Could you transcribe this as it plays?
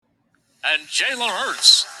and Jalen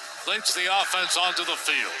Hurts leads the offense onto the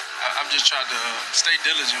field. I've just tried to stay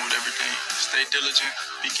diligent with everything. Stay diligent,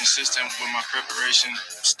 be consistent with my preparation,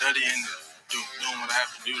 studying, doing what I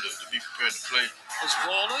have to do to be prepared to play. He's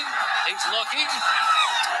rolling. He's looking.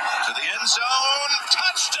 To the end zone.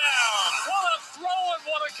 Touchdown. What a throw and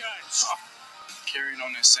what a catch. Carrying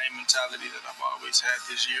on that same mentality that I've always had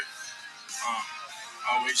this year.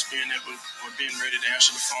 Always being able or being ready to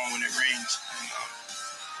answer the phone when it rings. And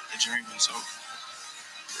it's ringing, so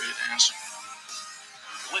ready to answer.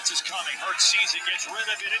 Blitz is coming. Hurts sees it, gets rid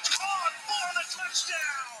of it. It's caught for the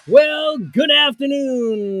touchdown. Well, good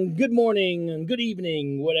afternoon, good morning, and good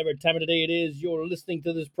evening, whatever time of the day it is you're listening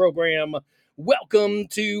to this program. Welcome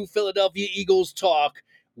to Philadelphia Eagles Talk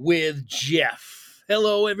with Jeff.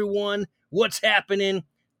 Hello, everyone. What's happening?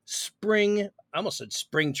 I almost said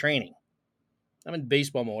spring training. I'm in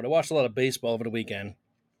baseball mode. I watched a lot of baseball over the weekend.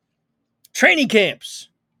 Training camps.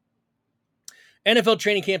 NFL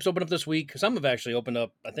training camps open up this week. Some have actually opened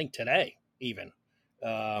up, I think, today even.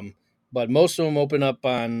 But most of them open up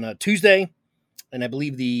on Tuesday. And I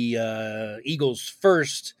believe the Eagles'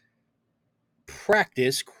 first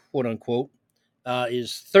practice, quote unquote,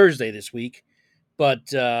 is Thursday this week.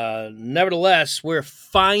 But nevertheless, we're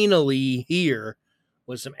finally here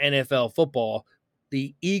with some NFL football.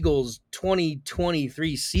 The Eagles'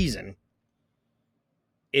 2023 season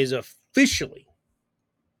is officially,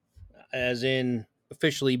 as in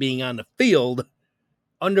officially being on the field,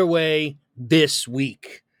 underway this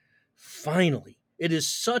week. Finally. It is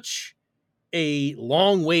such a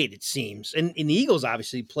long wait, it seems. And the Eagles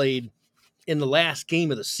obviously played in the last game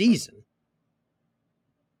of the season,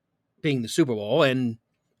 being the Super Bowl, and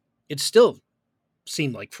it still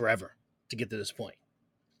seemed like forever to get to this point.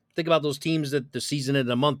 Think about those teams that the season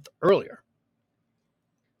ended a month earlier.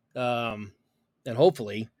 And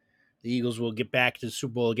hopefully the Eagles will get back to the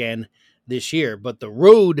Super Bowl again this year. But the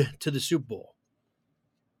road to the Super Bowl,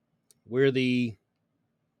 where the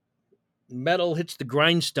metal hits the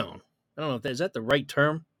grindstone. I don't know is that the right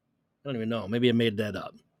term? I don't even know. Maybe I made that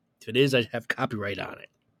up. If it is, I have copyright on it.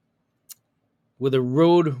 Where the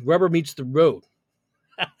rubber meets the road.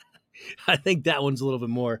 I think that one's a little bit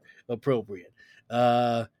more appropriate.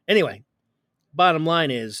 Anyway, bottom line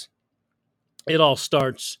is, it all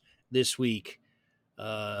starts this week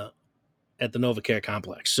at the NovaCare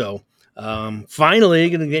complex. So finally,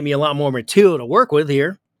 going to give me a lot more material to work with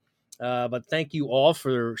here. But thank you all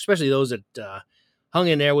for, especially those that hung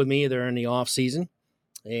in there with me during the off season.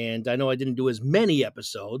 And I know I didn't do as many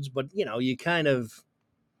episodes, but you kind of,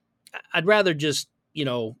 I'd rather just,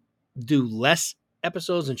 do less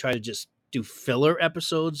episodes and try to just do filler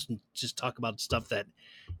episodes and just talk about stuff that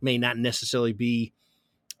may not necessarily be,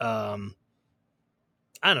 I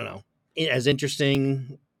don't know, as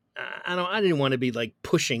interesting. I didn't want to be like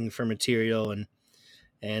pushing for material and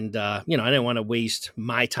I didn't want to waste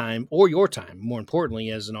my time or your time, more importantly,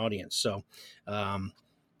 as an audience. So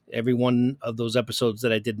every one of those episodes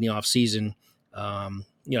that I did in the off season, I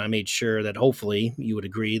made sure that hopefully you would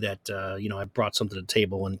agree that, I brought something to the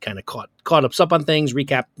table and kind of caught up on things,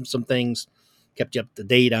 recapped some things, kept you up to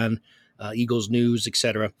date on Eagles news,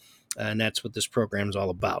 etc. And that's what this program is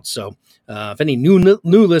all about. So if any new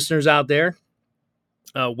listeners out there,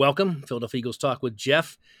 welcome. Philadelphia Eagles Talk with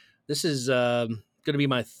Jeff. This is going to be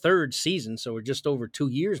my third season, so we're just over 2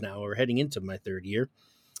 years now. We're heading into my third year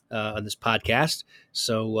on this podcast.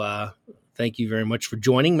 So thank you very much for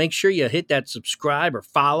joining. Make sure you hit that subscribe or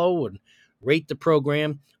follow and rate the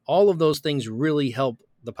program. All of those things really help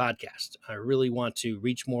the podcast. I really want to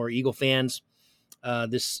reach more Eagle fans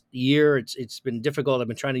this year. It's been difficult. I've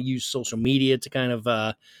been trying to use social media to kind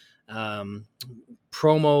of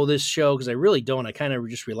promo this show because I really don't. I kind of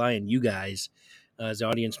just rely on you guys as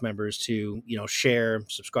audience members to, share,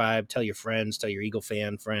 subscribe, tell your friends, tell your Eagle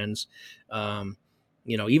fan friends,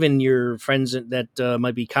 even your friends that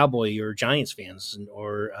might be Cowboy or Giants fans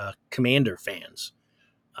or Commander fans,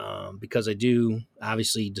 because I do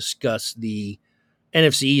obviously discuss the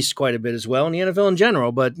NFC East quite a bit as well and the NFL in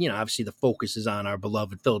general, but, obviously the focus is on our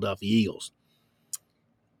beloved Philadelphia Eagles.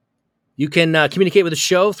 You can communicate with the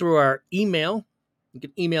show through our email. You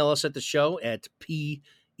can email us at the show at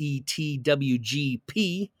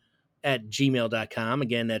petwgp@gmail.com.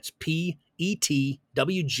 Again, that's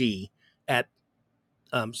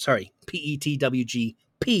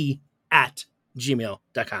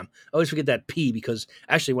petwgp@gmail.com. I always forget that P because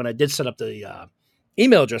actually when I did set up the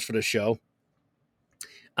email address for the show,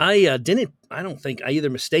 I don't think I either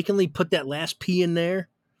mistakenly put that last P in there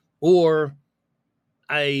or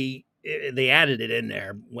they added it in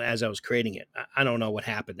there as I was creating it. I don't know what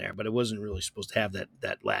happened there, but it wasn't really supposed to have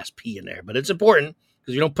that last P in there. But it's important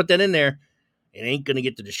Because you don't put that in there, it ain't going to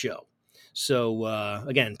get to the show. So,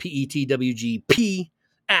 again,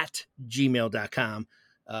 petwgp@gmail.com.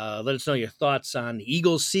 Let us know your thoughts on the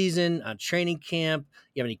Eagles season, on training camp.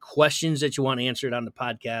 You have any questions that you want answered on the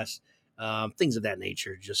podcast, things of that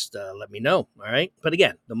nature, just let me know. All right. But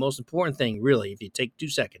again, the most important thing, really, if you take 2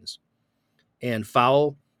 seconds and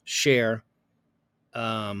follow, share,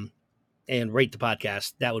 and rate the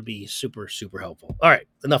podcast, that would be super, super helpful. All right.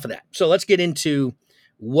 Enough of that. So let's get into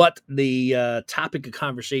what the topic of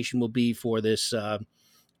conversation will be for this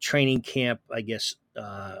training camp, I guess,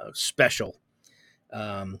 special.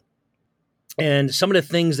 And some of the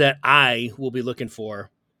things that I will be looking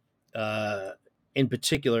for in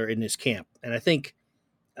particular in this camp. And I think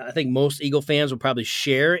most Eagle fans will probably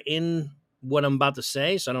share in what I'm about to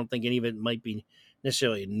say. So I don't think any of it might be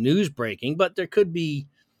necessarily news breaking, but there could be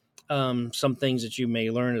some things that you may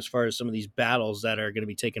learn as far as some of these battles that are going to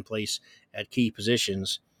be taking place at key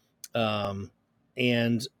positions. And,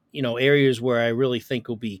 areas where I really think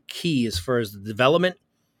will be key as far as the development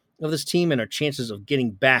of this team and our chances of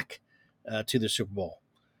getting back to the Super Bowl,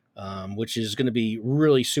 which is going to be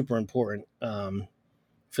really super important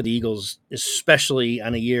for the Eagles, especially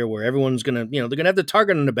on a year where everyone's going to, they're going to have the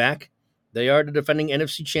target on the back. They are the defending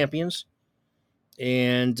NFC champions,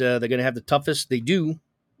 and they're going to have the toughest. They do.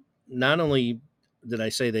 Not only did I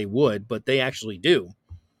say they would, but they actually do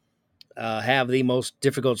have the most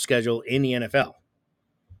difficult schedule in the NFL.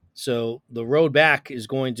 So the road back is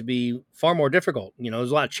going to be far more difficult.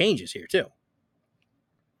 There's a lot of changes here too.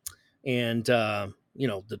 And, the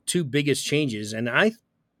 2 biggest changes, and I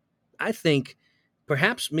think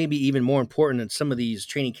perhaps maybe even more important than some of these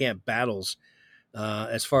training camp battles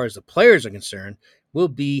as far as the players are concerned, will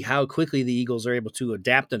be how quickly the Eagles are able to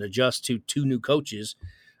adapt and adjust to 2 new coaches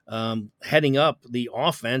heading up the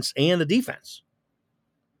offense and the defense.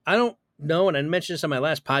 I don't know, and I mentioned this on my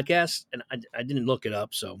last podcast, and I didn't look it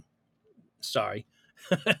up, so sorry.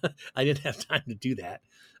 I didn't have time to do that.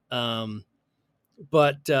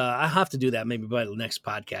 But I'll have to do that maybe by the next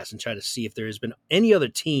podcast and try to see if there has been any other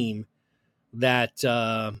team that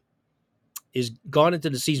is gone into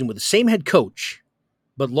the season with the same head coach,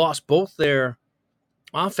 but lost both their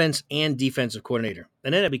offense and defensive coordinator.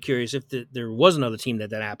 And then I'd be curious if there was another team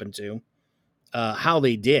that happened to, how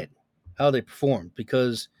they did, how they performed,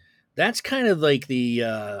 because that's kind of like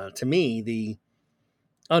to me, the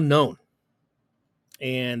unknown.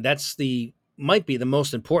 And that's might be the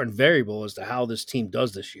most important variable as to how this team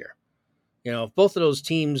does this year. If both of those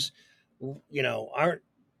teams, aren't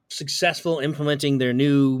successful implementing their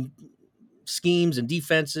new schemes and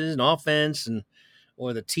defenses and offense,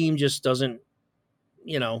 or the team just doesn't,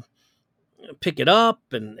 pick it up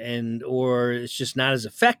or it's just not as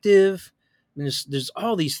effective. I mean, there's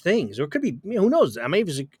all these things, or it could be, who knows? I mean,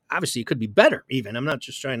 obviously it could be better even. I'm not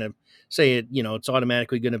just trying to say it, it's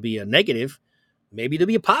automatically going to be a negative. Maybe it'll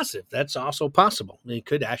be a positive. That's also possible. It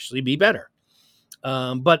could actually be better.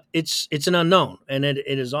 But it's an unknown, and it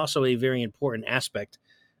is also a very important aspect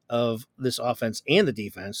of this offense and the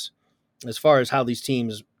defense as far as how these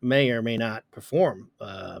teams may or may not perform,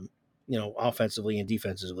 offensively and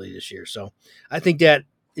defensively this year. So I think that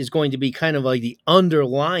is going to be kind of like the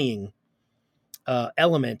underlying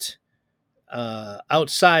element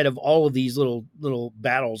outside of all of these little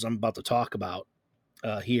battles I'm about to talk about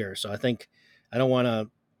here. So I think I don't want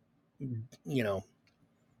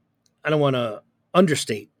to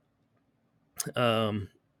understate the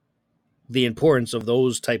importance of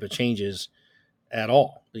those type of changes at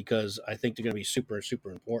all, because I think they're going to be super,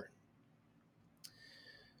 super important.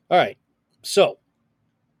 All right. So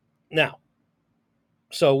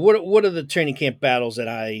what are the training camp battles that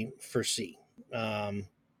I foresee? Give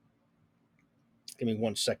me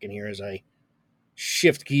 1 second here as I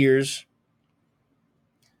shift gears.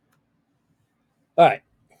 All right.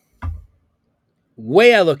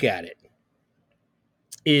 Way I look at it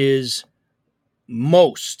is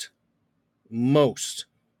most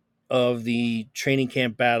of the training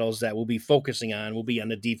camp battles that we'll be focusing on will be on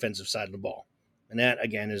the defensive side of the ball. And that,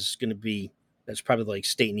 again, is going to be, that's probably like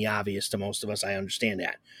stating the obvious to most of us. I understand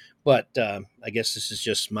that. But I guess this is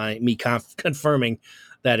just me confirming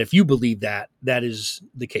that if you believe that is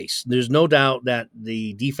the case. There's no doubt that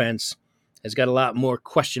the defense has got a lot more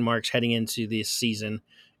question marks heading into this season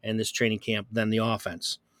and this training camp than the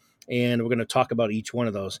offense. And we're going to talk about each one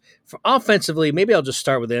of those. For offensively, maybe I'll just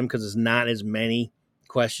start with them because there's not as many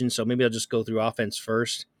questions. So maybe I'll just go through offense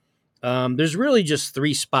first. There's really just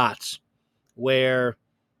 3 spots where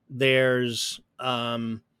there's,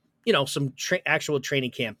 some actual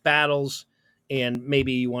training camp battles, and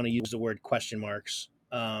maybe you want to use the word question marks.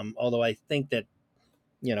 Although I think that,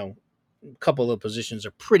 a couple of positions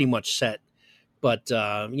are pretty much set, but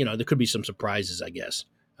there could be some surprises, I guess.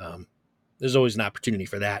 There's always an opportunity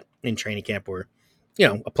for that in training camp where,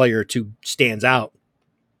 a player or two stands out.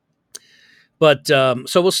 But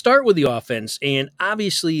so we'll start with the offense, and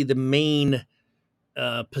obviously the main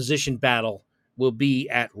position battle will be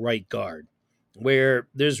at right guard, where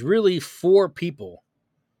there's really four people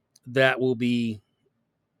that will be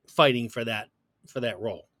fighting for that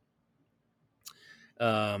role.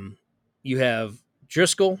 You have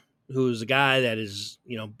Driscoll, who's a guy that is,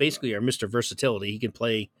 basically our Mr. Versatility. He can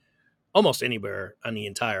play almost anywhere on the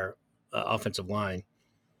entire offensive line.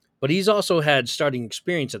 But he's also had starting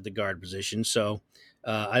experience at the guard position, so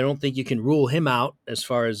I don't think you can rule him out as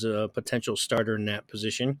far as a potential starter in that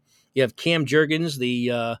position. You have Cam Jurgens,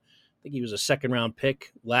 I think he was a second-round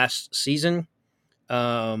pick last season,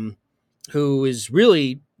 who is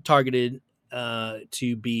really targeted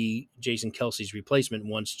to be Jason Kelsey's replacement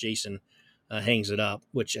once Jason hangs it up,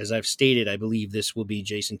 which, as I've stated, I believe this will be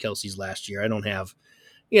Jason Kelsey's last year. I don't have,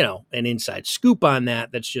 an inside scoop on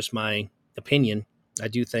that. That's just my opinion. I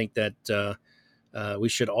do think that we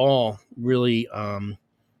should all really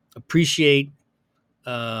appreciate,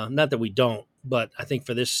 not that we don't, but I think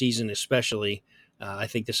for this season especially, I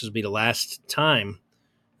think this will be the last time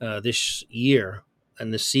this year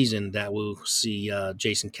and this season that we'll see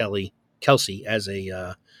Jason Kelsey as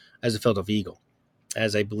a Philadelphia Eagle,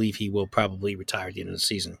 as I believe he will probably retire at the end of the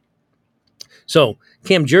season. So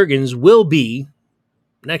Cam Jurgens will be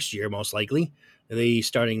next year, most likely, the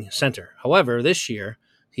starting center. However, this year,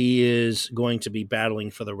 he is going to be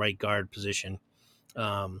battling for the right guard position.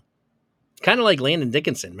 Kind of like Landon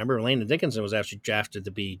Dickinson. Remember, Landon Dickinson was actually drafted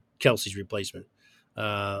to be Kelsey's replacement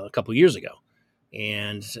a couple years ago.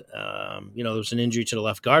 And, there was an injury to the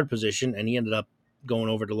left guard position, and he ended up going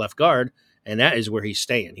over to left guard, and that is where he's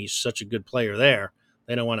staying. He's such a good player there.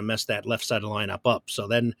 They don't want to mess that left side of the lineup up. So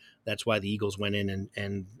then that's why the Eagles went in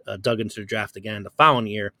and dug into the draft again the following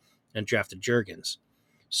year and drafted Jurgens.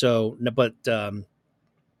 So, but to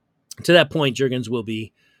that point, Jurgens will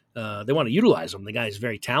be, they want to utilize him. The guy is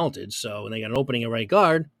very talented. So when they got an opening at right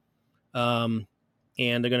guard, and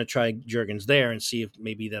they're going to try Jurgens there and see if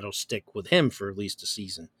maybe that'll stick with him for at least a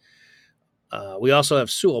season. We also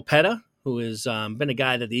have Sue Opeta, who has been a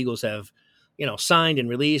guy that the Eagles have, signed and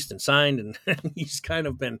released and signed. And he's kind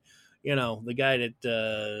of been, the guy that,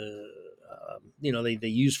 they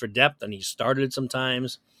use for depth, and he's started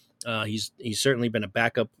sometimes. He's certainly been a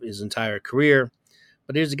backup his entire career.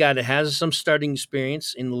 But here's a guy that has some starting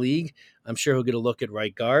experience in the league. I'm sure he'll get a look at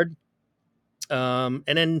right guard. And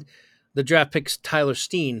then the draft picks Tyler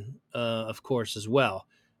Steen, of course, as well,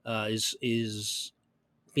 is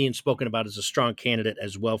being spoken about as a strong candidate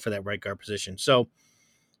as well for that right guard position. So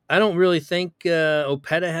I don't really think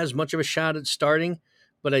Opeta has much of a shot at starting,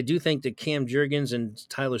 but I do think that Cam Jurgens and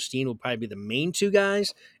Tyler Steen will probably be the main two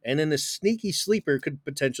guys, and then the sneaky sleeper could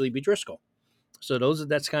potentially be Driscoll. So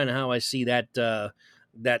that's kind of how I see that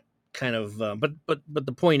that kind of. But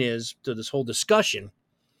the point is, to this whole discussion,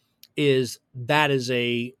 is that is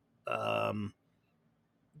a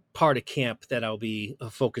part of camp that I'll be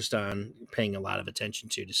focused on paying a lot of attention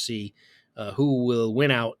to see who will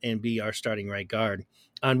win out and be our starting right guard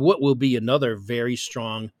on what will be another very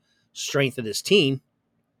strong strength of this team,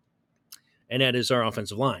 and that is our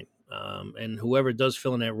offensive line. And whoever does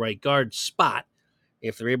fill in that right guard spot,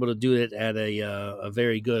 if they're able to do it at a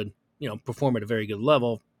very good, perform at a very good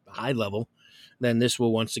level, high level, then this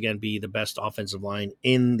will once again be the best offensive line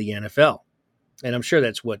in the NFL. And I'm sure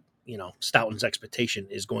that's what, Stoughton's expectation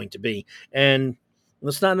is going to be. And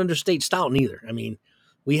let's not understate Stoughton either. I mean,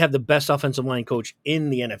 we have the best offensive line coach in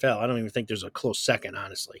the NFL. I don't even think there's a close second,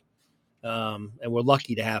 honestly. And we're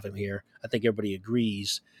lucky to have him here. I think everybody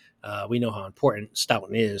agrees. We know how important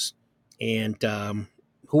Stoughton is. And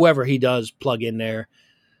whoever he does plug in there,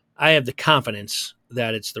 I have the confidence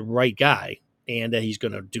that it's the right guy and that he's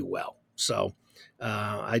going to do well. So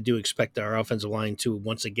I do expect our offensive line to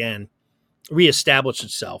once again reestablish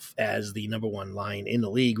itself as the number one line in the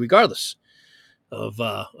league, regardless of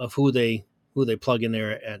who they plug in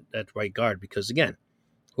there at right guard. Because again,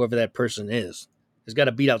 whoever that person is has got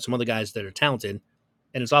to beat out some other guys that are talented,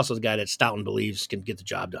 and it's also the guy that Stoughton believes can get the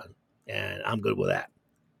job done, and I'm good with that.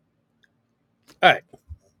 All right.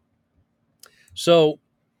 So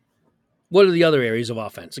what are the other areas of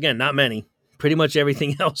offense? Again, not many. Pretty much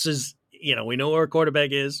everything else is, we know who our quarterback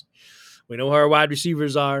is. We know who our wide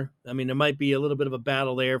receivers are. I mean, there might be a little bit of a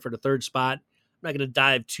battle there for the third spot. I'm not going to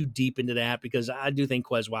dive too deep into that because I do think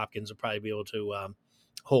Quez Watkins will probably be able to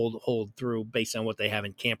hold through based on what they have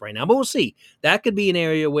in camp right now. But we'll see. That could be an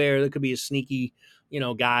area where there could be a sneaky,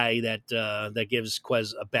 guy that gives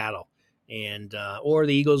Quez a battle. and or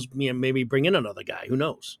the Eagles maybe bring in another guy. Who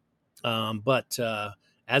knows? But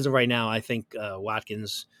as of right now, I think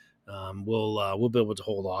Watkins will be able to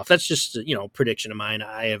hold off. That's just prediction of mine.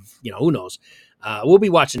 I have who knows. We'll be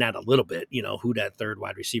watching that a little bit. Who that third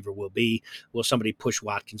wide receiver will be. Will somebody push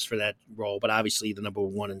Watkins for that role? But obviously, the number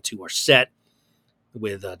 1 and 2 are set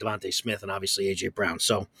with Devontae Smith and obviously AJ Brown.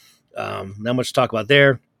 So not much to talk about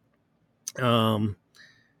there.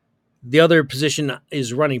 The other position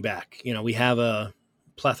is running back. We have a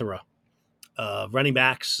plethora of running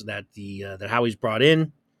backs that that Howie's brought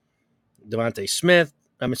in. Devontae Smith.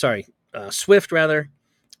 Swift rather.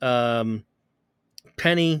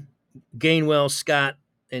 Penny, Gainwell, Scott,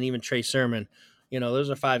 and even Trey Sermon. Those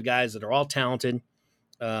are 5 guys that are all talented.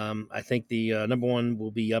 I think the number 1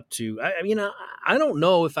 will be up to. I don't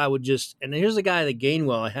know if I would just. And here's a guy that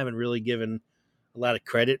Gainwell I haven't really given a lot of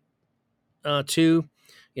credit to.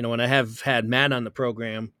 When I have had Matt on the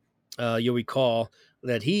program, you'll recall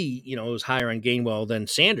that he was higher on Gainwell than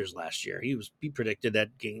Sanders last year. He predicted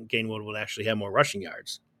that Gainwell would actually have more rushing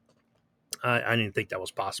yards. I didn't think that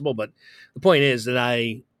was possible, but the point is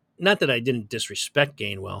that not that I didn't disrespect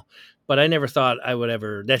Gainwell, but I never thought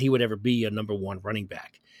that he would ever be a number 1 running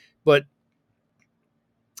back. But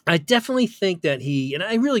I definitely think that and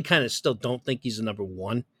I really kind of still don't think he's a number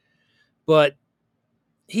 1, but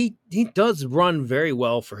he does run very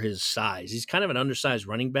well for his size. He's kind of an undersized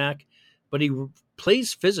running back, but he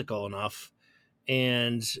plays physical enough,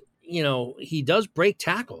 and he does break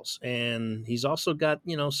tackles, and he's also got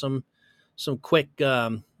some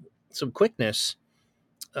quickness.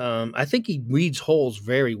 I think he reads holes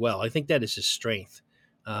very well. I think that is his strength,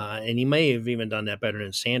 and he may have even done that better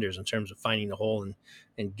than Sanders in terms of finding the hole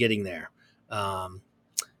and getting there.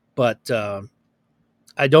 But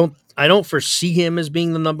I don't foresee him as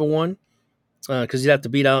being the number 1 because you'd have to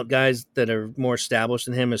beat out guys that are more established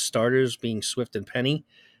than him as starters, being Swift and Penny.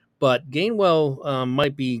 But Gainwell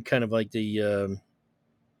might be kind of like the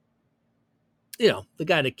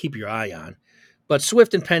guy to keep your eye on. But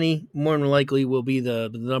Swift and Penny more than likely will be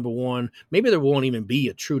the number 1. Maybe there won't even be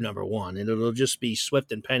a true number 1, and it'll just be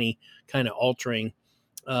Swift and Penny kind of altering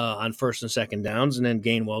on first and second downs, and then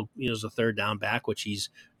Gainwell is a third down back, which he's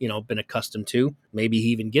been accustomed to. Maybe he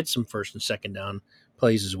even gets some first and second down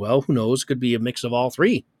plays as well. Who knows? Could be a mix of all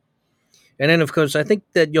 3. And then of course I think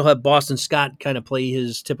that you'll have Boston Scott kind of play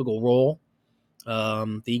his typical role.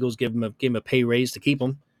 The Eagles gave him a pay raise to keep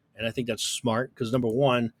him, and I think that's smart because number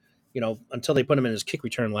 1. Until they put him in his kick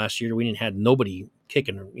return last year, we didn't have nobody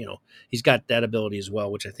kicking. He's got that ability as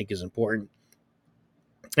well, which I think is important.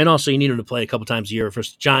 And also, you need him to play a couple times a year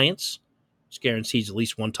versus Giants, which guarantees at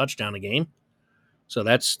least 1 touchdown a game. So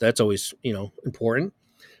that's always important.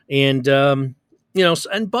 And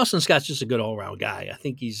and Boston Scott's just a good all around guy. I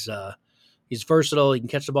think he's versatile. He can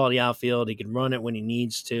catch the ball in the outfield. He can run it when he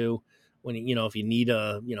needs to. When if you need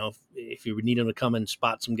if you need him to come and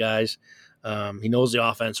spot some guys. He knows the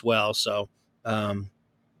offense well, so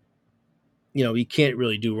you can't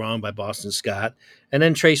really do wrong by Boston Scott. And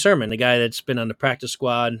then Trey Sermon, the guy that's been on the practice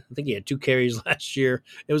squad. I think he had 2 carries last year.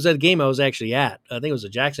 It was at a game I was actually at. I think it was a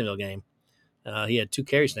Jacksonville game. He had 2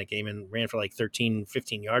 carries in that game and ran for like 13,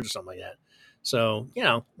 15 yards or something like that. So,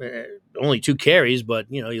 only 2 carries, but,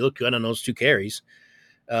 you look good on those 2 carries.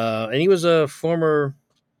 And he was a former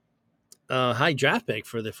high draft pick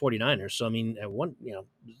for the 49ers. So, I mean, at one,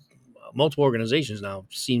 multiple organizations now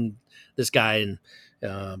have seen this guy and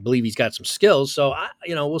believe he's got some skills. So,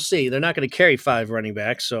 we'll see. They're not going to carry 5 running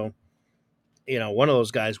backs. So, one of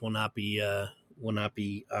those guys will not be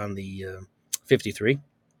on the 53.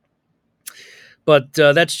 But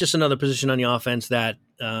that's just another position on the offense that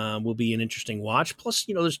will be an interesting watch. Plus,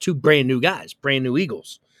 there's 2 brand new guys, brand new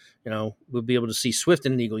Eagles. We'll be able to see Swift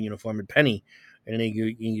in an Eagle uniform and Penny in an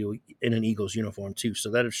Eagles uniform too. So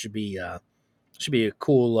that should be a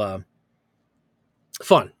cool,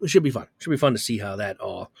 fun. It should be fun. Should be fun to see how that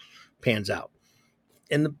all pans out.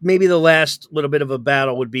 And maybe the last little bit of a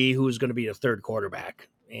battle would be who's going to be the third quarterback.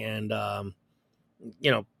 And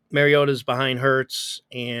Mariota's behind Hurts,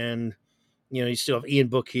 and you still have Ian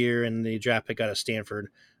Book here, and the draft pick out of Stanford,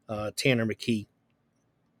 Tanner McKee.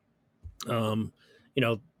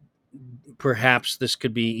 Perhaps this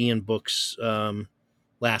could be Ian Book's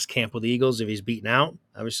last camp with the Eagles if he's beaten out.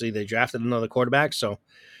 Obviously, they drafted another quarterback, so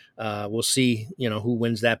we'll see, who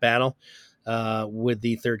wins that battle with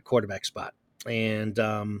the third quarterback spot. And,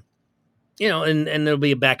 and there'll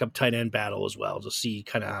be a backup tight end battle as well to see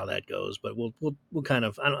kind of how that goes. But we'll kind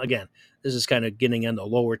of, again, this is kind of getting in the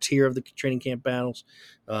lower tier of the training camp battles.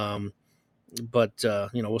 But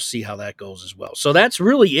we'll see how that goes as well. So that's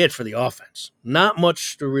really it for the offense. Not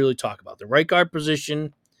much to really talk about. The right guard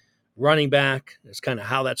position, running back. That's kind of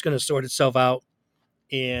how that's going to sort itself out.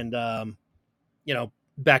 And,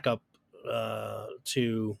 backup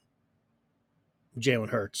to Jalen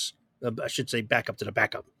Hurts. I should say backup to the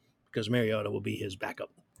backup because Mariota will be his backup.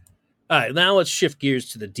 All right, now let's shift gears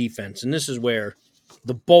to the defense. And this is where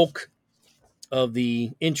the bulk of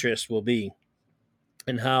the interest will be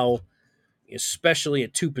and how, especially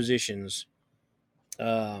at two positions,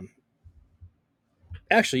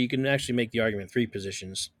 actually, you can actually make the argument three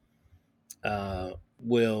positions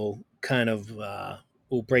will kind of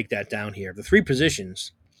we'll break that down here. The three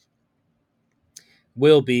positions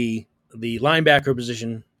will be the linebacker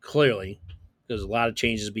position, clearly, because a lot of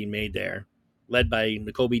changes being made there, led by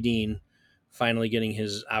Nakobe Dean finally getting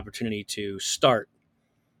his opportunity to start.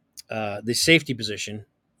 The safety position,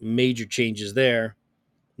 major changes there.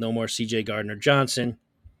 No more C.J. Gardner-Johnson.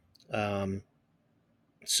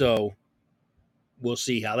 So we'll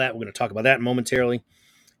see how that. We're going to talk about that momentarily.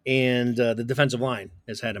 And the defensive line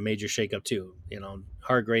has had a major shakeup too.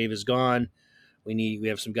 Hargrave is gone. We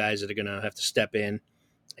have some guys that are going to have to step in,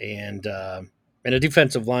 and a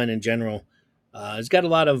defensive line in general has got a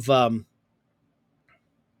lot of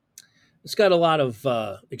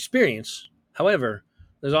experience. However,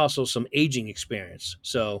 there's also some aging experience.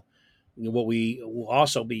 So what we will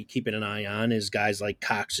also be keeping an eye on is guys like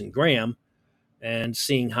Cox and Graham, and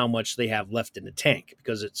seeing how much they have left in the tank,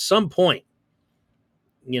 because at some point,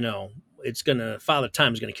 Father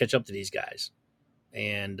Time is gonna catch up to these guys.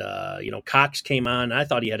 And Cox came on. I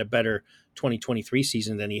thought he had a better 2023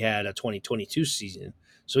 season than he had a 2022 season.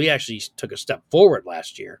 So he actually took a step forward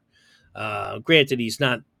last year. Granted, he's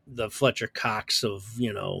not the Fletcher Cox of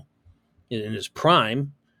in his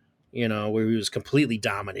prime, where he was completely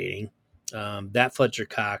dominating. That Fletcher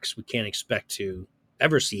Cox we can't expect to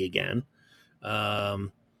ever see again.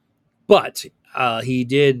 But he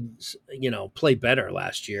did, play better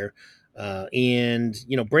last year. And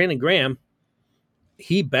Brandon Graham,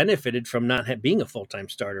 he benefited from not being a full-time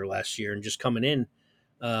starter last year and just coming in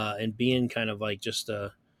and being kind of like just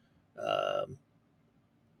a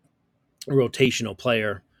rotational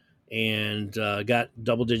player, and got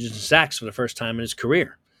double digits in sacks for the first time in his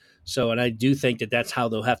career. So, and I do think that that's how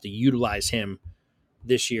they'll have to utilize him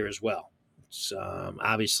this year as well. So,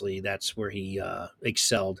 obviously, that's where he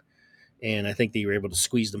excelled, and I think they were able to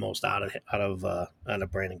squeeze the most out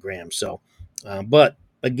of Brandon Graham. So, but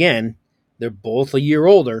again, they're both a year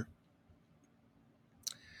older,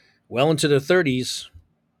 well into their 30s,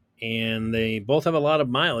 and they both have a lot of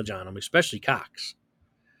mileage on them, especially Cox.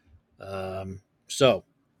 So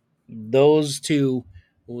those two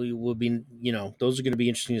will be, those are going to be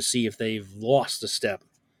interesting to see if they've lost a step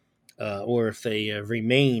or if they have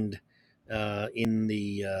remained in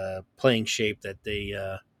the playing shape that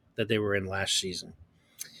they were in last season.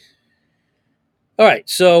 All right,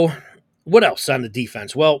 so what else on the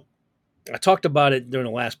defense? Well, I talked about it during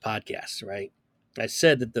the last podcast, right? I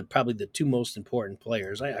said that probably the two most important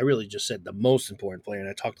players, I really just said the most important player, and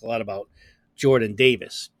I talked a lot about Jordan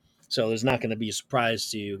Davis. So there's not going to be a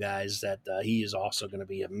surprise to you guys that he is also going to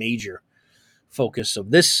be a major focus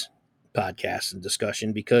of this podcast and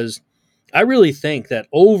discussion, because I really think that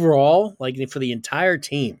overall, like for the entire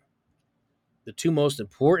team, the two most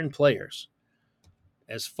important players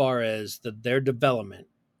as far as their development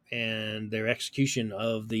and their execution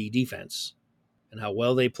of the defense and how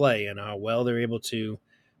well they play and how well they're able to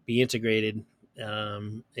be integrated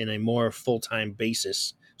in a more full-time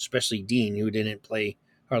basis, especially Dean, who didn't play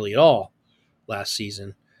hardly at all last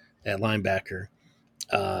season at linebacker,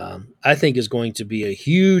 I think is going to be a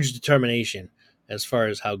huge determination as far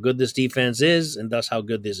as how good this defense is, and thus how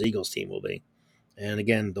good this Eagles team will be. And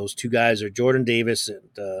again, those two guys are Jordan Davis,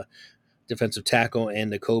 defensive tackle,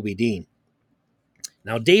 and Nakobe Dean.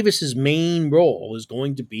 Now, Davis's main role is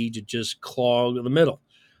going to be to just clog the middle,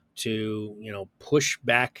 to push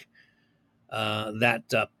back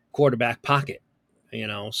that quarterback pocket,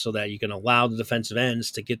 so that you can allow the defensive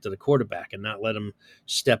ends to get to the quarterback and not let them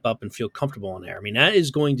step up and feel comfortable in there. I mean, that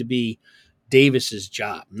is going to be Davis's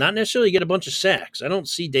job. Not necessarily get a bunch of sacks. I don't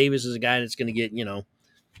see Davis as a guy that's going to get,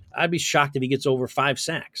 I'd be shocked if he gets over 5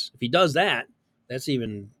 sacks. If he does that, that's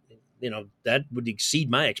even, that would exceed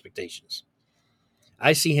my expectations.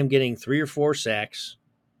 I see him getting 3 or 4 sacks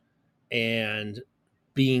and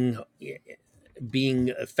being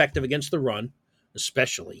effective against the run,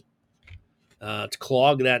 especially to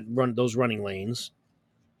clog those running lanes,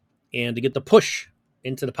 and to get the push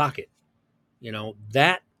into the pocket.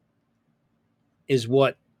 That is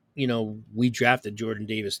what we drafted Jordan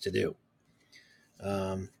Davis to do.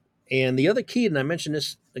 And the other key, and I mentioned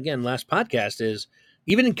this again last podcast, is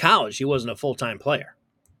even in college he wasn't a full-time player,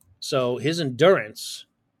 so his endurance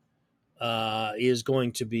is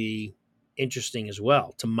going to be interesting as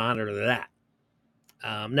well to monitor that.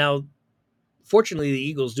 Now, fortunately, the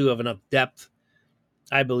Eagles do have enough depth,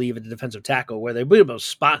 I believe, at the defensive tackle where they'll be able to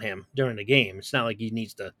spot him during the game. It's not like he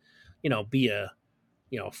needs to, be a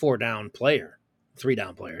 4-down player,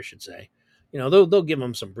 3-down player, I should say. They'll give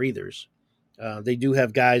him some breathers. They do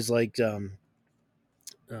have guys like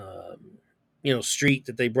Street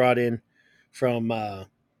that they brought in from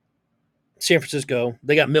San Francisco.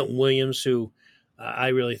 They got Milton Williams, who I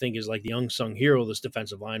really think is like the unsung hero of this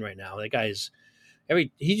defensive line right now. That guy's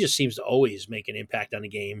he just seems to always make an impact on the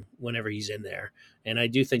game whenever he's in there. And I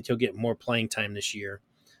do think he'll get more playing time this year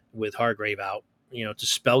with Hargrave out, to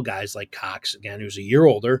spell guys like Cox, again, who's a year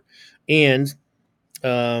older, and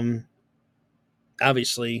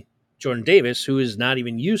obviously Jordan Davis, who is not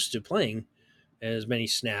even used to playing as many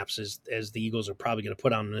snaps as the Eagles are probably going to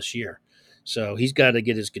put on him this year. So he's got to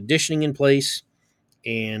get his conditioning in place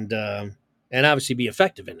and obviously be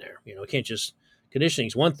effective in there. He can't just conditioning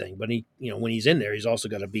is one thing, but when he's in there, he's also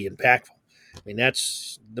got to be impactful. I mean,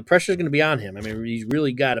 that's the pressure is going to be on him. I mean, he's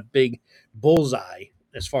really got a big bullseye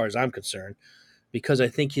as far as I'm concerned, because I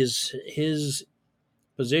think his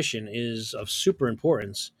position is of super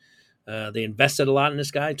importance. They invested a lot in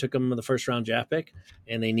this guy, took him with the first round draft pick,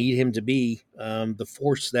 and they need him to be the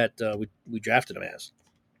force that we drafted him as.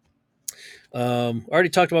 Already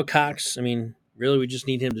talked about Cox. I mean, really, we just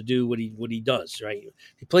need him to do what he does, right?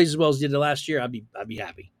 If he plays as well as he did last year, I'd be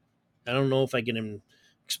happy. I don't know if I can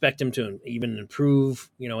expect him to even improve,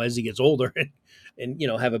 as he gets older and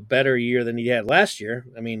have a better year than he had last year.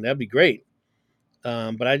 I mean, that'd be great.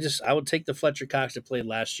 But I would take the Fletcher Cox that played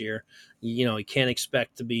last year. You can't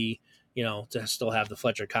expect to be, to still have the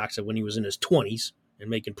Fletcher Cox that when he was in his 20s and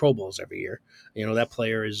making Pro Bowls every year. That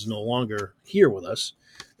player is no longer here with us.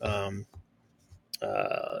 In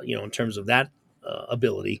terms of that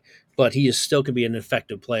ability, but he is still can be an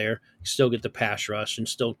effective player, still get the pass rush, and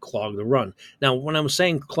still clog the run. Now, when I'm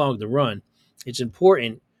saying clog the run, it's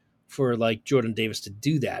important for like Jordan Davis to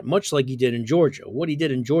do that, much like he did in Georgia. What he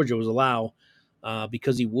did in Georgia was allow,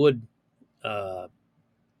 because he would,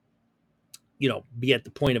 be at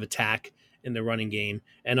the point of attack in the running game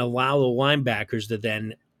and allow the linebackers to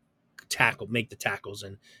then make the tackles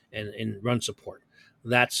and run support.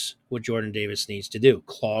 That's what Jordan Davis needs to do.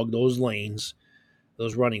 Clog those lanes,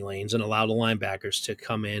 those running lanes, and allow the linebackers to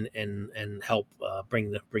come in and help bring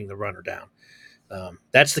the runner down.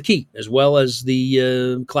 That's the key, as well as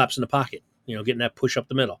the collapse in the pocket, getting that push up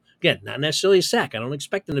the middle. Again, not necessarily a sack. I don't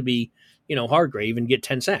expect him to be, Hargrave and get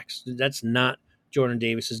 10 sacks. That's not Jordan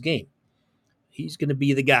Davis's game. He's going to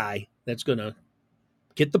be the guy that's going to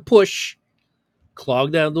get the push,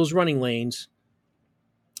 clog down those running lanes,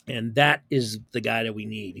 and that is the guy that we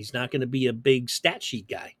need. He's not going to be a big stat sheet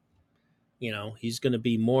guy. He's going to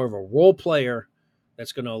be more of a role player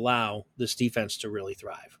that's going to allow this defense to really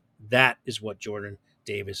thrive. That is what Jordan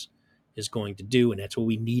Davis is going to do, and that's what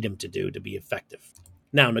we need him to do to be effective.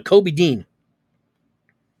 Now, Nakobe Dean.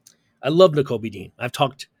 I love Nakobe Dean. I've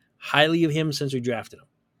talked highly of him since we drafted him.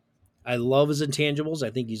 I love his intangibles. I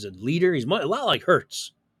think he's a leader. He's a lot like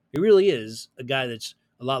Hurts. He really is a guy that's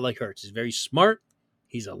a lot like Hurts. He's very smart.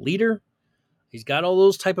 He's a leader. He's got all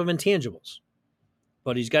those type of intangibles.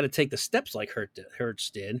 But he's got to take the steps like Hurts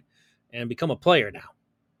did and become a player now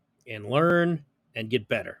and learn and get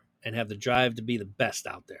better and have the drive to be the best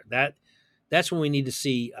out there. That's what we need to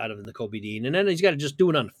see out of Nakobe Dean. And then he's got to just do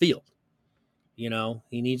it on the field. He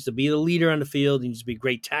needs to be the leader on the field. He needs to be a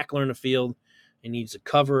great tackler on the field. He needs to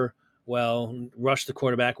cover well, rush the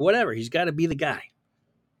quarterback, whatever. He's got to be the guy.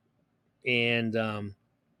 And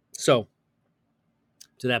so,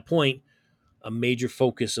 to that point, a major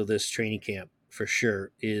focus of this training camp for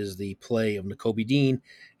sure is the play of Nakobe Dean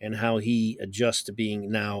and how he adjusts to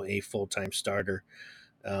being now a full-time starter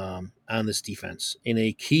on this defense in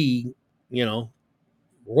a key,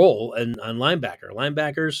 role on linebacker.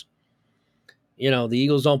 Linebackers, the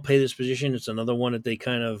Eagles don't pay this position. It's another one that they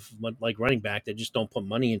kind of, like running back, they just don't put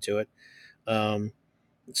money into it.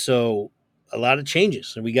 So a lot of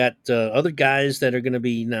changes. And we got other guys that are going to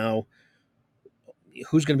be now,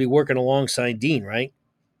 who's going to be working alongside Dean, right?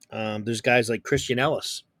 There's guys like Christian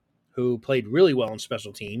Ellis, who played really well in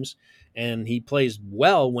special teams, and he plays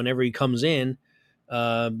well whenever he comes in,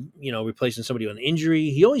 replacing somebody with an injury.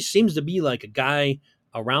 He always seems to be like a guy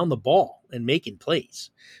around the ball and making plays.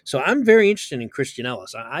 So I'm very interested in Christian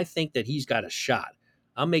Ellis. I think that he's got a shot.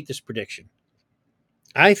 I'll make this prediction.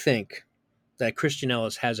 I think that Christian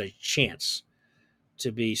Ellis has a chance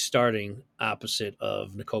to be starting opposite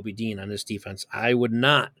of Nakobe Dean on this defense. I would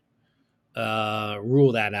not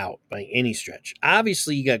rule that out by any stretch.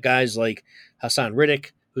 Obviously, you got guys like Hassan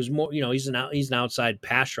Riddick who's more, he's an outside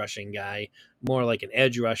pass rushing guy, more like an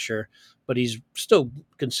edge rusher, but he's still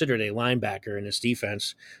considered a linebacker in this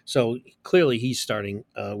defense. So clearly he's starting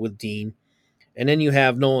with Dean. And then you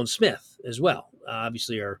have Nolan Smith as well.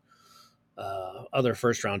 Obviously, our other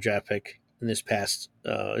first round draft pick in this past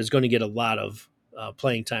is going to get a lot of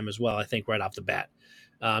playing time as well, I think, right off the bat.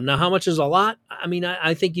 Now, how much is a lot? I mean,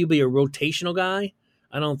 I think he'll be a rotational guy.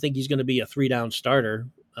 I don't think he's going to be a 3-down starter.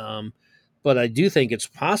 But I do think it's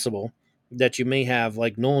possible that you may have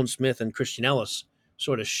like Nolan Smith and Christian Ellis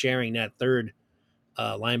sort of sharing that third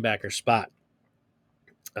linebacker spot.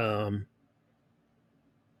 And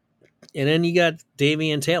then you got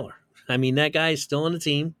Davian Taylor. I mean, that guy is still on the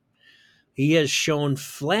team. He has shown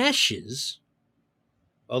flashes,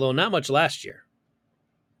 although not much last year.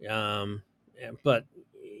 But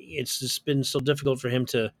it's just been so difficult for him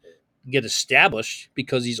to get established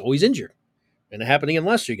because he's always injured. And it happened again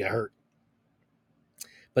last year, he got hurt.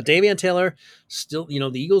 But Davian Taylor, still,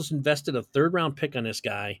 the Eagles invested a 3rd-round pick on this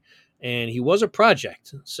guy, and he was a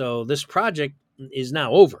project. So this project is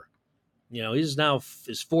now over. He's now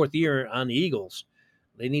his 4th year on the Eagles.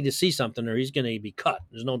 They need to see something or he's going to be cut.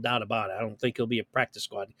 There's no doubt about it. I don't think he'll be a practice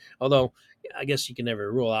squad. Although, I guess you can never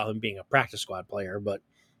rule out him being a practice squad player. But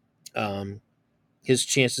his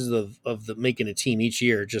chances of making a team each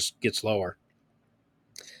year just gets lower.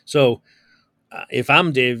 So if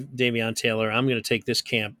I'm Davion Taylor, I'm going to take this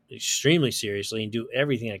camp extremely seriously and do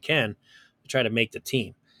everything I can to try to make the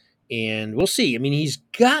team. And we'll see. I mean, he's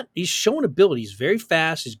shown ability. He's very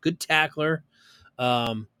fast. He's a good tackler.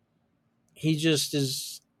 He just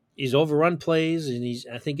he's overrun plays, and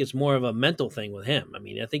I think it's more of a mental thing with him. I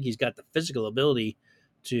mean, I think he's got the physical ability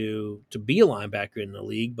to be a linebacker in the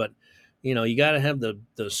league, but you got to have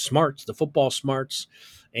the smarts, the football smarts,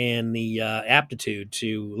 and the aptitude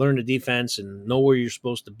to learn the defense and know where you're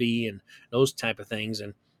supposed to be and those type of things.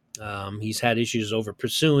 And he's had issues over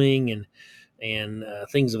pursuing and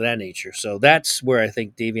things of that nature. So that's where I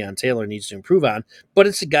think Davion Taylor needs to improve on. But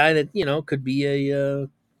it's a guy that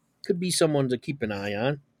could be someone to keep an eye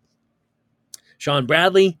on. Sean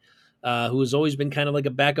Bradley, who has always been kind of like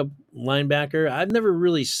a backup linebacker. I've never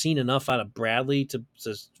really seen enough out of Bradley to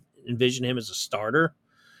envision him as a starter.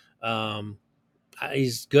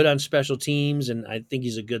 He's good on special teams, and I think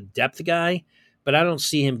he's a good depth guy, but I don't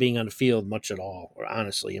see him being on the field much at all, or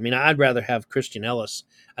honestly. I mean, I'd rather have Christian Ellis.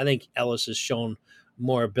 I think Ellis has shown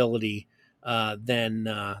more ability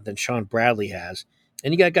than Sean Bradley has.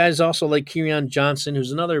 And you got guys also like Kerryon Johnson,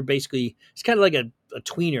 who's another he's kind of like a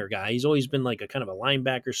tweener guy. He's always been like a kind of a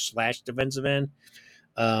linebacker / defensive end.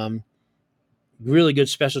 Really good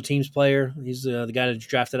special teams player. He's the guy that's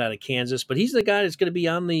drafted out of Kansas, but he's the guy that's going to be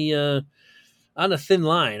on the thin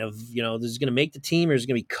line of, this is going to make the team or is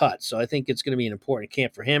going to be cut. So I think it's going to be an important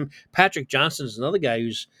camp for him. Patrick Johnson is another guy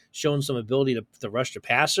who's shown some ability to rush the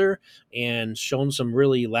passer and shown some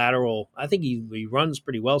really lateral. I think he runs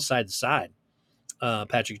pretty well side to side.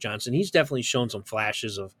 Patrick Johnson, he's definitely shown some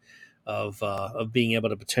flashes of being able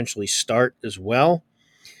to potentially start as well.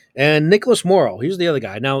 And Nicholas Morrow, he's the other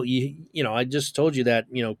guy. Now, I just told you that,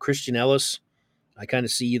 Christian Ellis, I kind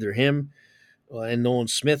of see either him and Nolan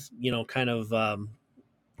Smith, kind of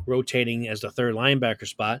rotating as the 3rd linebacker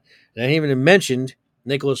spot. And I haven't even mentioned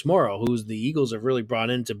Nicholas Morrow, who's the Eagles have really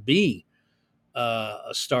brought in to be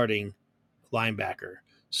a starting linebacker.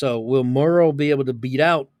 So will Morrow be able to beat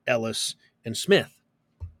out Ellis and Smith?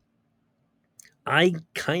 I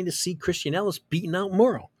kind of see Christian Ellis beating out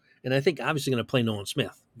Morrow. And I think obviously going to play Nolan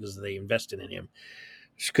Smith because they invested in him.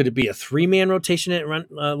 Could it be a 3-man rotation at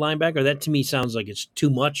linebacker? That to me sounds like it's too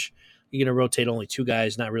much. You're going to rotate only 2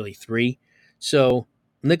 guys, not really 3. So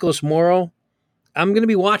Nicholas Morrow, I'm going to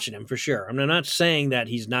be watching him for sure. I'm not saying that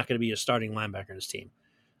he's not going to be a starting linebacker in his team.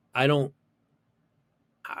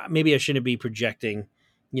 Maybe I shouldn't be projecting,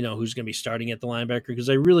 who's going to be starting at the linebacker because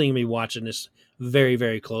I really am going to be watching this very,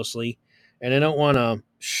 very closely. And I don't want to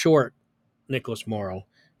short Nicholas Morrow.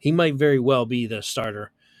 He might very well be the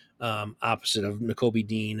starter opposite of Nakobe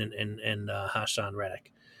Dean and Hassan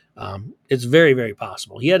Reddick. It's very, very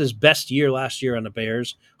possible. He had his best year last year on the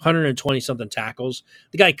Bears, 120-something tackles.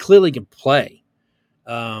 The guy clearly can play.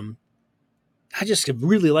 I just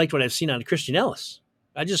really liked what I've seen out of Christian Ellis.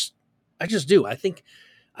 I just do. I think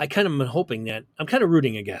I kind of am hoping that I'm kind of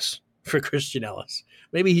rooting, I guess, for Christian Ellis.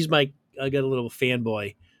 Maybe I got a little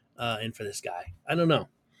fanboy in for this guy. I don't know.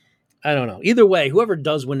 Either way, whoever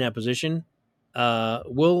does win that position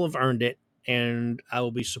will have earned it, and I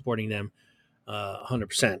will be supporting them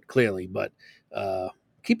 100% clearly. But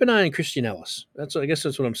keep an eye on Christian Ellis. I guess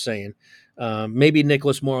that's what I'm saying. Maybe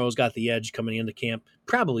Nicholas Morrow's got the edge coming into camp.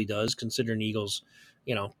 Probably does, considering Eagles,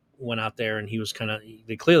 went out there and he was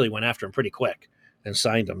they clearly went after him pretty quick and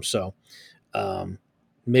signed him. So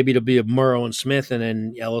maybe it'll be a Murrow and Smith, and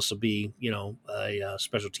then Ellis will be, a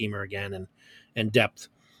special teamer again and depth.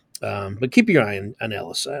 But keep your eye on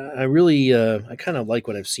Ellis. I really, I kind of like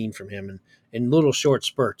what I've seen from him in little short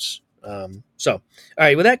spurts. So, all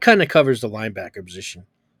right, well, that kind of covers the linebacker position.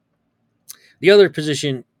 The other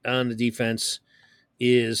position on the defense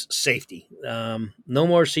is safety. No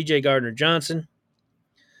more C.J. Gardner-Johnson.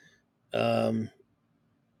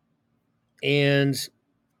 And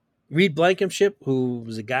Reed Blankenship, who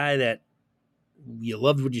was a guy that you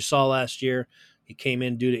loved what you saw last year. He came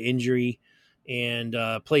in due to injury and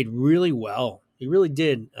played really well. He really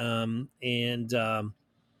did.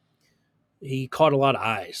 He caught a lot of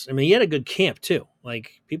eyes. I mean, he had a good camp too.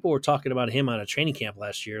 Like, people were talking about him on a training camp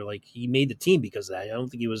last year. Like, he made the team because of that. I don't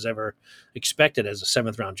think he was ever expected as a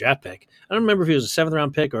 7th-round draft pick. I don't remember if he was a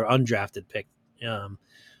 7th-round pick or undrafted pick. Can't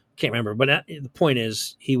remember. But the point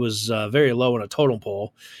is, he was very low in a totem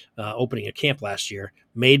pole opening a camp last year.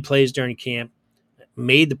 Made plays during camp,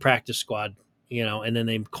 made the practice squad, and then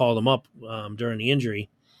they called him up during the injury.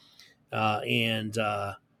 And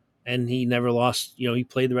he never lost. He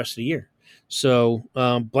played the rest of the year. So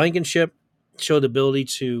Blankenship showed the ability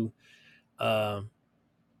to. I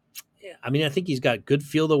think he's got good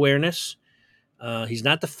field awareness. He's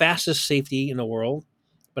not the fastest safety in the world,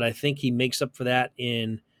 but I think he makes up for that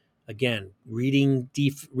in, again, reading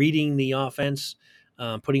the offense,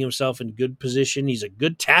 putting himself in good position. He's a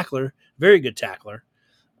good tackler, very good tackler,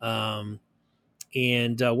 and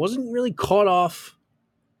wasn't really caught off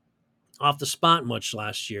the spot much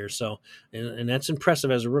last year. So, and that's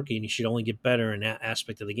impressive as a rookie, and he should only get better in that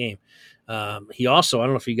aspect of the game. He also, I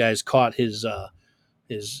don't know if you guys caught his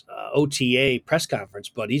OTA press conference,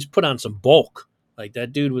 but he's put on some bulk. Like,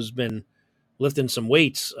 that dude been lifting some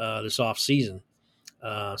weights this off season.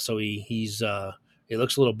 So he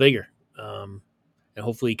looks a little bigger, and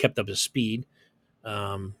hopefully he kept up his speed.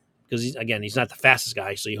 Because he's not the fastest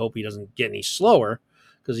guy, so you hope he doesn't get any slower,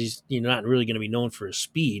 because he's not really going to be known for his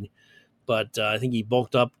speed. But I think he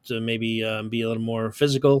bulked up to maybe be a little more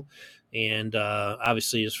physical, and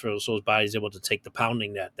obviously, as for his body's able to take the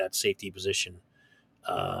pounding that safety position,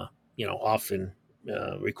 often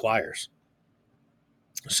requires.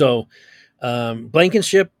 So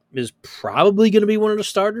Blankenship is probably going to be one of the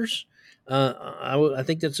starters. I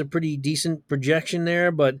think that's a pretty decent projection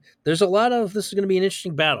there, but there's a lot of this is going to be an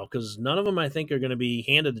interesting battle because none of them I think are going to be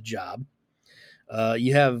handed the job.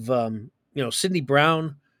 You have Sidney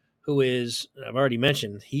Brown, who is, I've already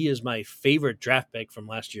mentioned, he is my favorite draft pick from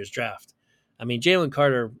last year's draft. I mean, Jalen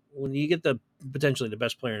Carter, when you get potentially the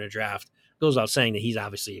best player in a draft, goes without saying that he's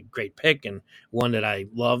obviously a great pick and one that I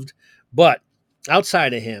loved. But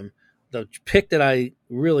outside of him, the pick that I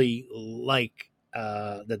really like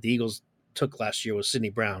that the Eagles took last year was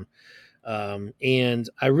Sidney Brown. And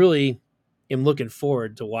I really am looking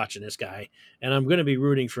forward to watching this guy, and I'm going to be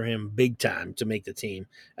rooting for him big time to make the team.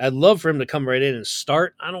 I'd love for him to come right in and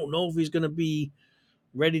start. I don't know if he's going to be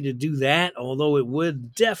ready to do that, although it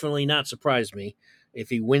would definitely not surprise me if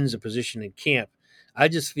he wins a position in camp. I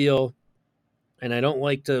just feel, and I don't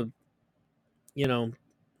like to, do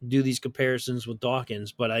these comparisons with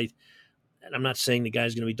Dawkins, but I'm not saying the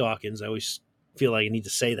guy's going to be Dawkins. I always feel like I need to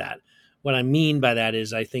say that. What I mean by that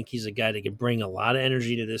is I think he's a guy that can bring a lot of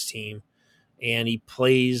energy to this team, and he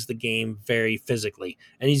plays the game very physically.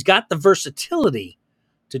 And he's got the versatility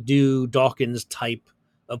to do Dawkins type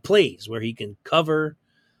of plays where he can cover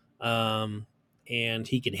and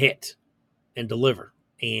he can hit and deliver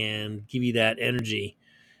and give you that energy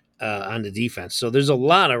on the defense. So there's a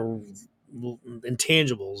lot of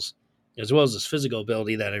intangibles as well as his physical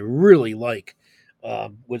ability that I really like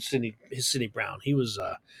with Sidney Brown. He was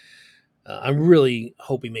I really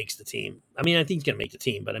hope he makes the team. I mean, I think he's going to make the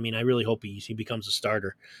team, but I mean, I really hope he becomes a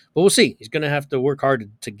starter. But we'll see. He's going to have to work hard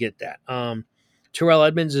to get that. Terrell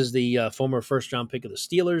Edmonds is the former first-round pick of the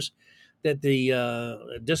Steelers. That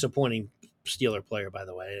the disappointing Steeler player, by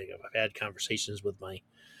the way. I've had conversations with my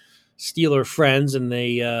Steeler friends, and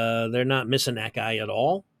they're not missing that guy at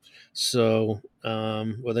all. So,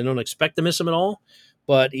 they don't expect to miss him at all.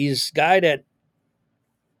 But he's a guy that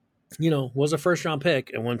was a first-round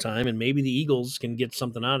pick at one time, and maybe the Eagles can get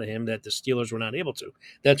something out of him that the Steelers were not able to.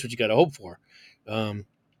 That's what you got to hope for.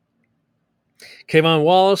 Kayvon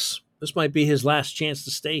Wallace, this might be his last chance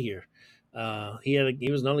to stay here. He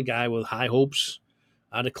was another guy with high hopes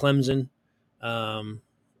out of Clemson.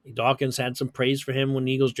 Dawkins had some praise for him when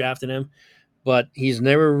the Eagles drafted him, but he's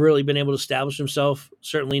never really been able to establish himself,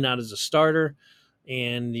 certainly not as a starter,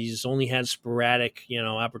 and he's only had sporadic,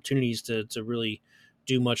 opportunities to really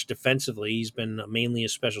do much defensively. He's been mainly a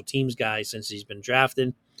special teams guy since he's been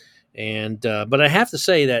drafted. And but I have to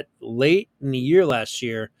say that late in the year last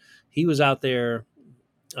year, he was out there,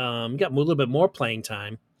 got a little bit more playing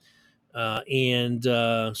time, and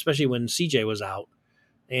especially when CJ was out,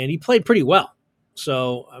 and he played pretty well.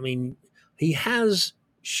 So I mean, he has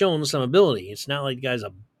shown some ability. It's not like the guy's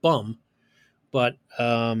a bum, but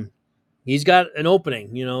he's got an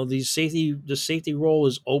opening. The safety role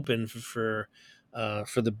is open for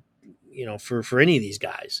the for any of these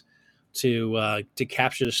guys to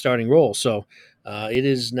capture the starting role. So it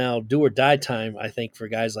is now do or die time, I think, for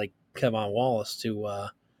guys like Kevon Wallace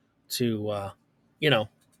to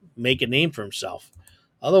make a name for himself.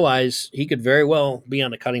 Otherwise, he could very well be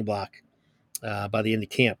on the cutting block by the end of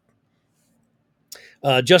camp.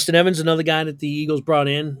 Justin Evans, another guy that the Eagles brought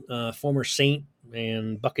in, former Saint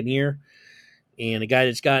and Buccaneer, and a guy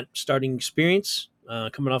that's got starting experience,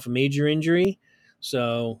 coming off a major injury.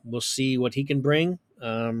 So we'll see what he can bring.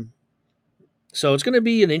 So it's going to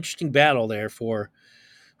be an interesting battle there for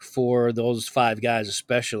those five guys,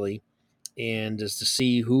 especially, and as to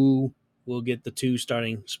see who will get the two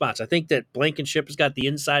starting spots. I think that Blankenship has got the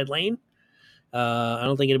inside lane. I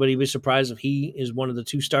don't think anybody would be surprised if he is one of the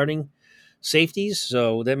two starting safeties.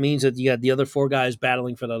 So that means that you got the other four guys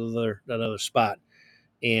battling for that other spot.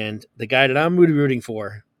 And the guy that I'm really rooting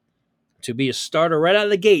for to be a starter right out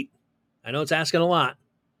of the gate, I know it's asking a lot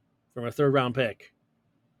from a third-round pick,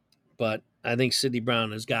 but I think Sidney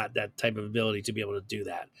Brown has got that type of ability to be able to do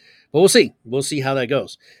that. But we'll see. We'll see how that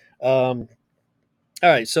goes. All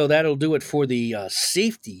right, so that'll do it for the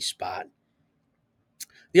safety spot.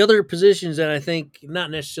 The other positions that I think, not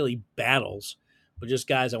necessarily battles, but just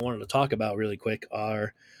guys I wanted to talk about really quick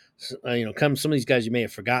are, some of these guys you may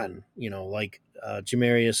have forgotten, like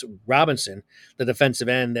Jamarius Robinson, the defensive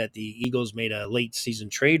end that the Eagles made a late season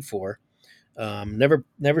trade for.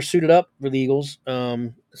 Never suited up for the Eagles.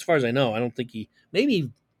 As far as I know, I don't think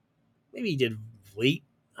maybe he did late.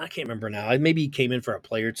 I can't remember now. Maybe he came in for a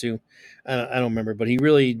play or two. I don't remember, but he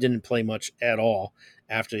really didn't play much at all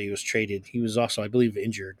after he was traded. He was also, I believe,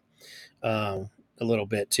 injured a little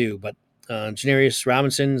bit too. But Janarius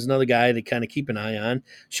Robinson is another guy to kind of keep an eye on.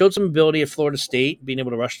 Showed some ability at Florida State, being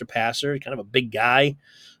able to rush the passer. Kind of a big guy.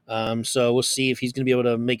 So we'll see if he's going to be able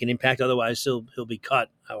to make an impact. Otherwise, he'll be cut,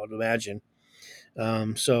 I would imagine.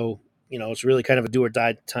 So it's really kind of a do or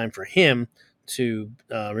die time for him to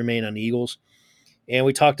remain on the Eagles. And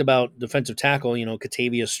we talked about defensive tackle,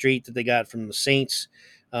 Catavia Street that they got from the Saints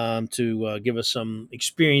to give us some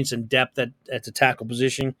experience and depth at the tackle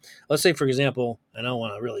position. Let's say, for example, I don't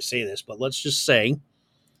want to really say this, but let's just say,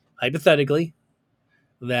 hypothetically,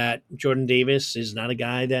 that Jordan Davis is not a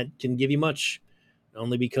guy that can give you much,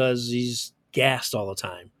 only because he's gassed all the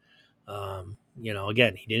time.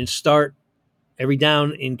 Again, he didn't start every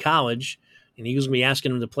down in college, and Eagles going to be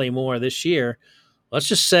asking him to play more this year. Let's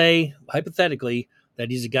just say, hypothetically, that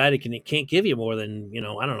he's a guy that can't give you more than,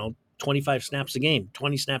 25 snaps a game,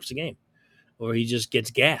 20 snaps a game, or he just gets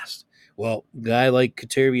gassed. Well, a guy like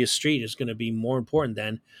Catavia Street is going to be more important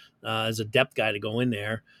then as a depth guy to go in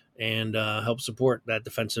there and help support that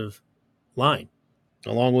defensive line,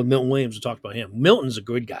 along with Milton Williams. We talked about him. Milton's a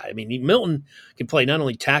good guy. I mean, Milton can play not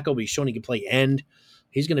only tackle, but he's shown he can play end.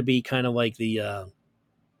 He's going to be kind of like the,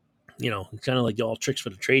 kind of like the all tricks for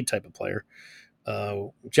the trade type of player.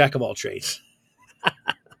 Jack of all trades.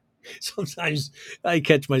 Sometimes I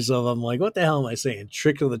catch myself. I'm like, what the hell am I saying?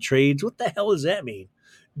 Trick of the trades? What the hell does that mean?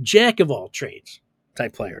 Jack of all trades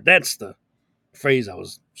type player. That's the phrase I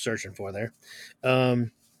was searching for there.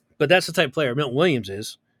 But that's the type of player Milton Williams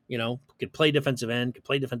is. Could play defensive end, could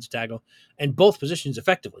play defensive tackle, and both positions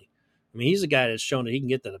effectively. I mean, he's a guy that's shown that he can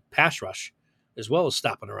get to the pass rush as well as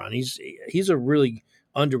stopping around. He's a really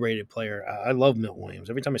underrated player. I love Milton Williams.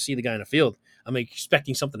 Every time I see the guy in the field, I'm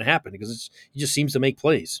expecting something to happen because he just seems to make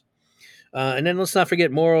plays. And then let's not forget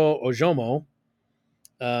Moro Ojomo,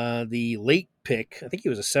 the late pick. I think he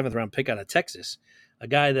was a 7th-round pick out of Texas, a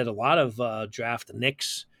guy that a lot of draft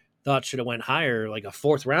Knicks thought should have went higher, like a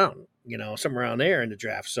 4th round, somewhere around there in the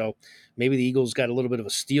draft. So maybe the Eagles got a little bit of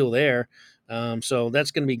a steal there. So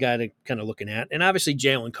that's going to be a guy to kind of looking at. And obviously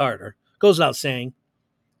Jalen Carter goes without saying.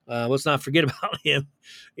 Let's not forget about him.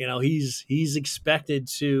 He's expected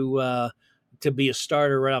to be a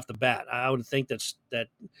starter right off the bat. I would think that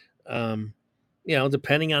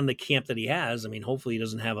depending on the camp that he has, I mean, hopefully he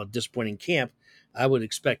doesn't have a disappointing camp. I would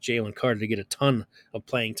expect Jalen Carter to get a ton of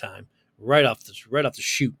playing time right off the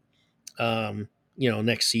shoot,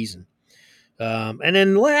 next season. And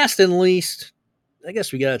then last and least, I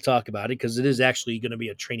guess we got to talk about it because it is actually going to be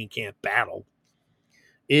a training camp battle,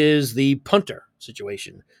 is the punter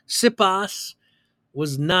situation. Siposs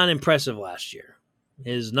was not impressive last year.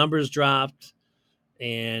 His numbers dropped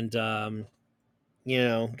and,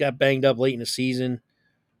 got banged up late in the season.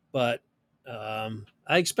 But I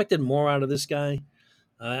expected more out of this guy.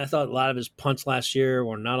 I thought a lot of his punts last year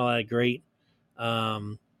were not all that great.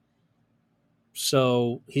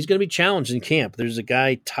 So he's going to be challenged in camp. There's a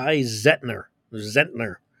guy, Ty Zentner,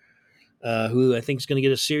 who I think is going to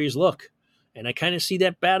get a serious look. And I kind of see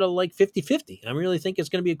that battle like 50-50. I really think it's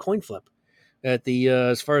going to be a coin flip at the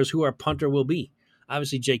as far as who our punter will be.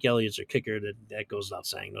 Obviously, Jake Elliott's our kicker. That goes without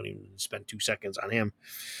saying. Don't even spend 2 seconds on him.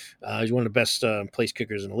 He's one of the best place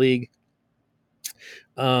kickers in the league.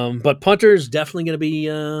 But punter is definitely going to be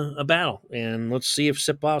a battle. And let's see if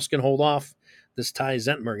Sipos can hold off this Ty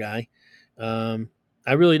Zentner guy.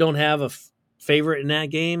 I really don't have a favorite in that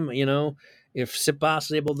game. If Sipos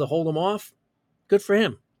is able to hold him off, good for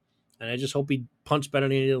him. And I just hope he punts better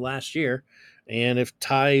than he did last year. And if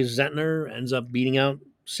Ty Zentner ends up beating out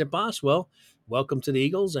Sipos, well, welcome to the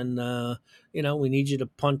Eagles. And, we need you to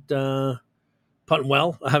punt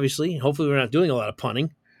well, obviously. Hopefully we're not doing a lot of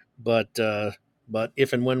punting. But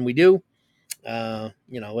if and when we do,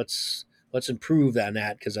 let's improve on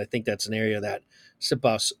that, because I think that's an area that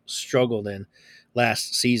Sipos struggled in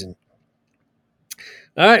last season.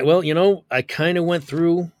 All right, well, I kind of went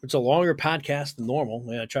through. It's a longer podcast than normal.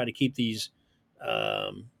 I try to keep these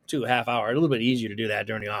 2.5 hours. A little bit easier to do that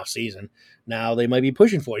during the off season. Now they might be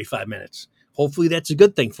pushing 45 minutes. Hopefully that's a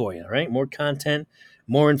good thing for you, right? More content,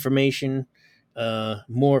 more information,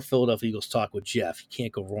 more Philadelphia Eagles talk with Jeff. You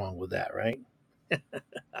can't go wrong with that, right?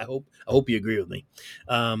 I hope you agree with me.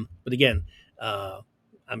 But again,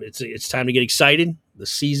 it's time to get excited. The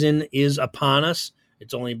season is upon us.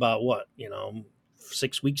 It's only about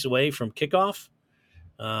 6 weeks away from kickoff.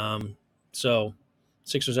 So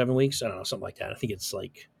 6 or 7 weeks, I don't know, something like that. I think it's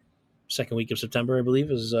like second week of September, I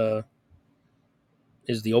believe, is the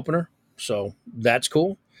opener. So that's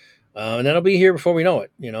cool. And that'll be here before we know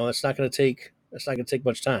it. It's not going to take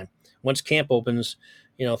much time. Once camp opens,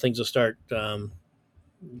 things will start going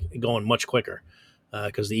much quicker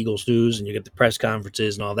because the Eagles news and you get the press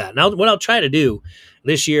conferences and all that. Now, what I'll try to do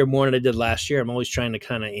this year more than I did last year, I'm always trying to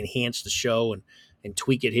kind of enhance the show and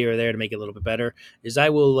tweak it here or there to make it a little bit better, is I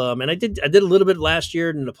will, and I did a little bit last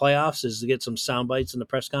year in the playoffs, is to get some sound bites in the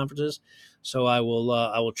press conferences. So I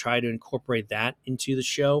will try to incorporate that into the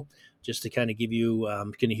show just to kind of give you,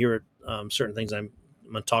 can hear it, certain things I'm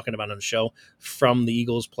talking about on the show from the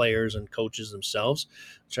Eagles players and coaches themselves.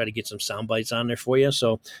 Try to get some sound bites on there for you.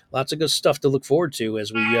 So lots of good stuff to look forward to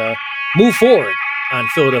as we move forward on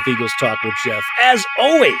Philadelphia Eagles Talk with Jeff. As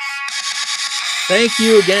always, thank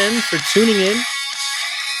you again for tuning in.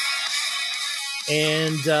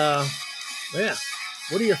 And,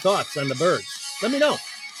 what are your thoughts on the Birds? Let me know.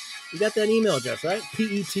 You got that email address, right?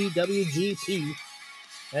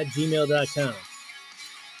 petwgp@gmail.com.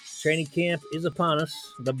 Training camp is upon us.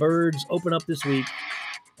 The Birds open up this week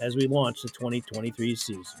as we launch the 2023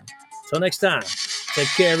 season. Till next time, take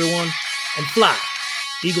care, everyone, and fly.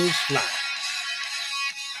 Eagles fly.